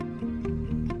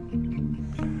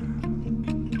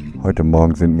Heute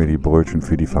Morgen sind mir die Brötchen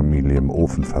für die Familie im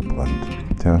Ofen verbrannt.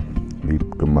 Tja,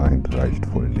 lieb, gemeint,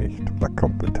 reicht, wohl, nicht, aber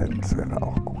Kompetenz wäre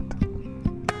auch gut.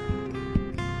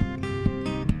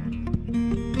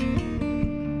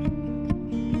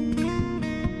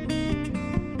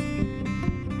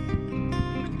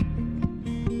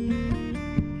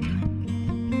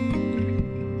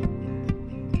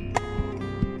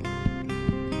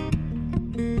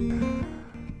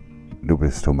 Du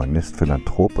bist Humanist,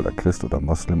 Philanthrop oder Christ oder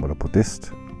Moslem oder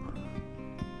Buddhist?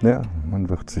 Ja, man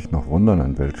wird sich noch wundern,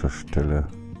 an welcher Stelle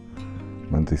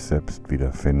man sich selbst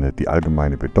wiederfindet. Die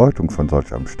allgemeine Bedeutung von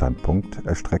solch einem Standpunkt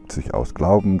erstreckt sich aus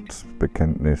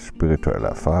Glaubensbekenntnis, spirituelle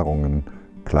Erfahrungen,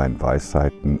 kleinen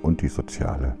Weisheiten und die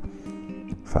soziale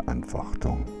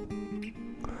Verantwortung.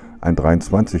 Ein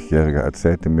 23-Jähriger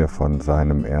erzählte mir von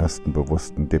seinem ersten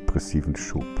bewussten depressiven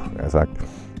Schub. Er sagt,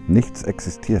 nichts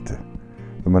existierte,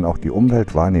 wenn man auch die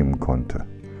Umwelt wahrnehmen konnte.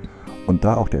 Und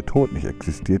da auch der Tod nicht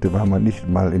existierte, war man nicht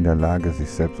mal in der Lage,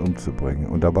 sich selbst umzubringen.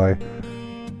 Und dabei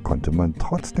konnte man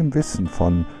trotzdem Wissen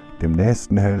von dem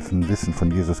Nächsten helfen, Wissen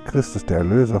von Jesus Christus, der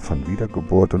Erlöser, von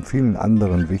Wiedergeburt und vielen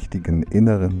anderen wichtigen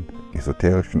inneren,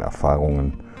 esoterischen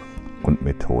Erfahrungen und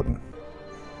Methoden.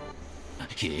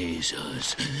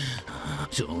 Jesus,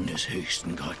 Sohn des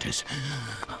höchsten Gottes,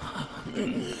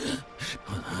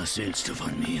 was willst du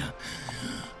von mir?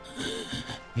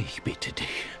 Ich bitte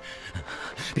dich,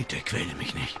 bitte quäle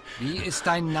mich nicht. Wie ist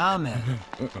dein Name?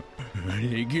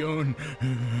 Religion.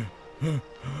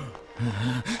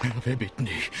 Wir bitten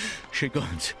dich, schick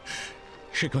uns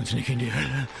nicht in die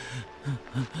Hölle.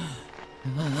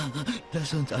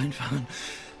 Lass uns einfahren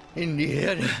in die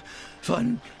Herde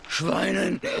von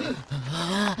Schweinen.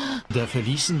 Da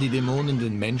verließen die Dämonen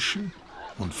den Menschen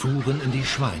und fuhren in die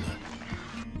Schweine.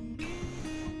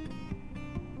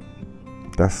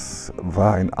 Das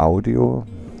war ein Audio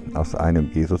aus einem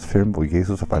Jesus-Film, wo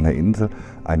Jesus auf einer Insel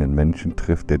einen Menschen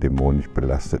trifft, der dämonisch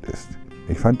belastet ist.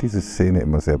 Ich fand diese Szene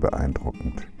immer sehr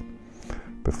beeindruckend.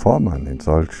 Bevor man in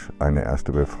solch eine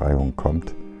erste Befreiung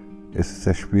kommt, ist es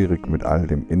sehr schwierig, mit all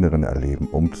dem inneren Erleben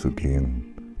umzugehen,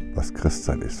 was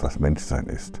Christsein ist, was Menschsein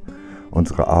ist.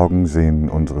 Unsere Augen sehen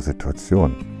unsere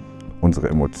Situation. Unsere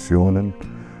Emotionen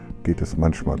geht es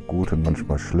manchmal gut und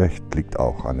manchmal schlecht, liegt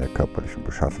auch an der körperlichen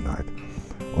Beschaffenheit.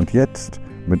 Und jetzt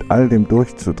mit all dem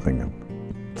durchzudringen,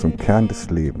 zum Kern des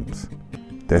Lebens,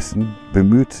 dessen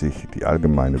bemüht sich die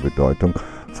allgemeine Bedeutung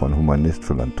von Humanist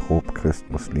Philanthrop Christ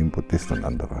Muslim Buddhist und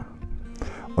andere.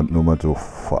 Und nur mal so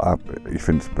vorab, ich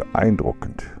finde es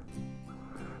beeindruckend,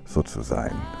 so zu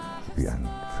sein wie ein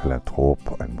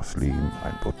Philanthrop, ein Muslim,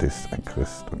 ein Buddhist, ein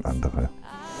Christ und andere.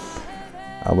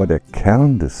 Aber der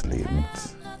Kern des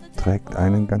Lebens trägt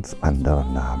einen ganz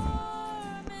anderen Namen.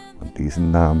 Und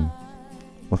diesen Namen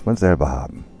muss man selber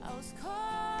haben.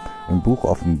 Im Buch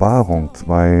Offenbarung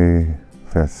 2,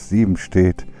 Vers 7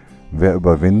 steht, wer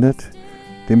überwindet,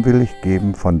 dem will ich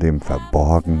geben von dem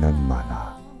verborgenen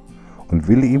Manna und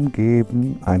will ihm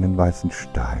geben einen weißen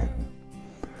Stein.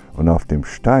 Und auf dem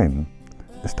Stein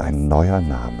ist ein neuer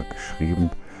Name geschrieben,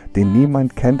 den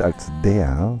niemand kennt als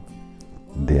der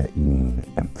ihn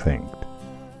empfängt.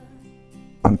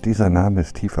 Und dieser Name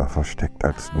ist tiefer versteckt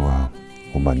als nur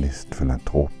Humanist,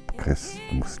 Philanthrop, Christ,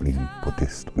 Muslim,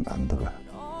 Buddhist und andere.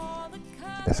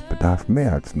 Es bedarf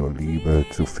mehr als nur Liebe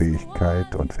zu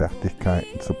Fähigkeit und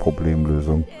Fertigkeiten zur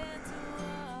Problemlösung.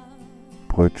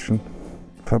 Brötchen,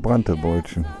 verbrannte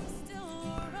Brötchen.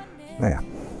 Naja,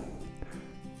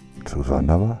 zu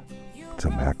sonderbar, zu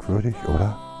merkwürdig,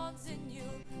 oder?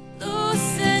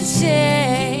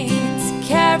 Chains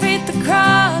carried the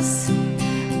cross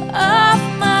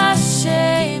of my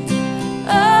shame,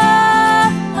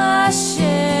 of my shame.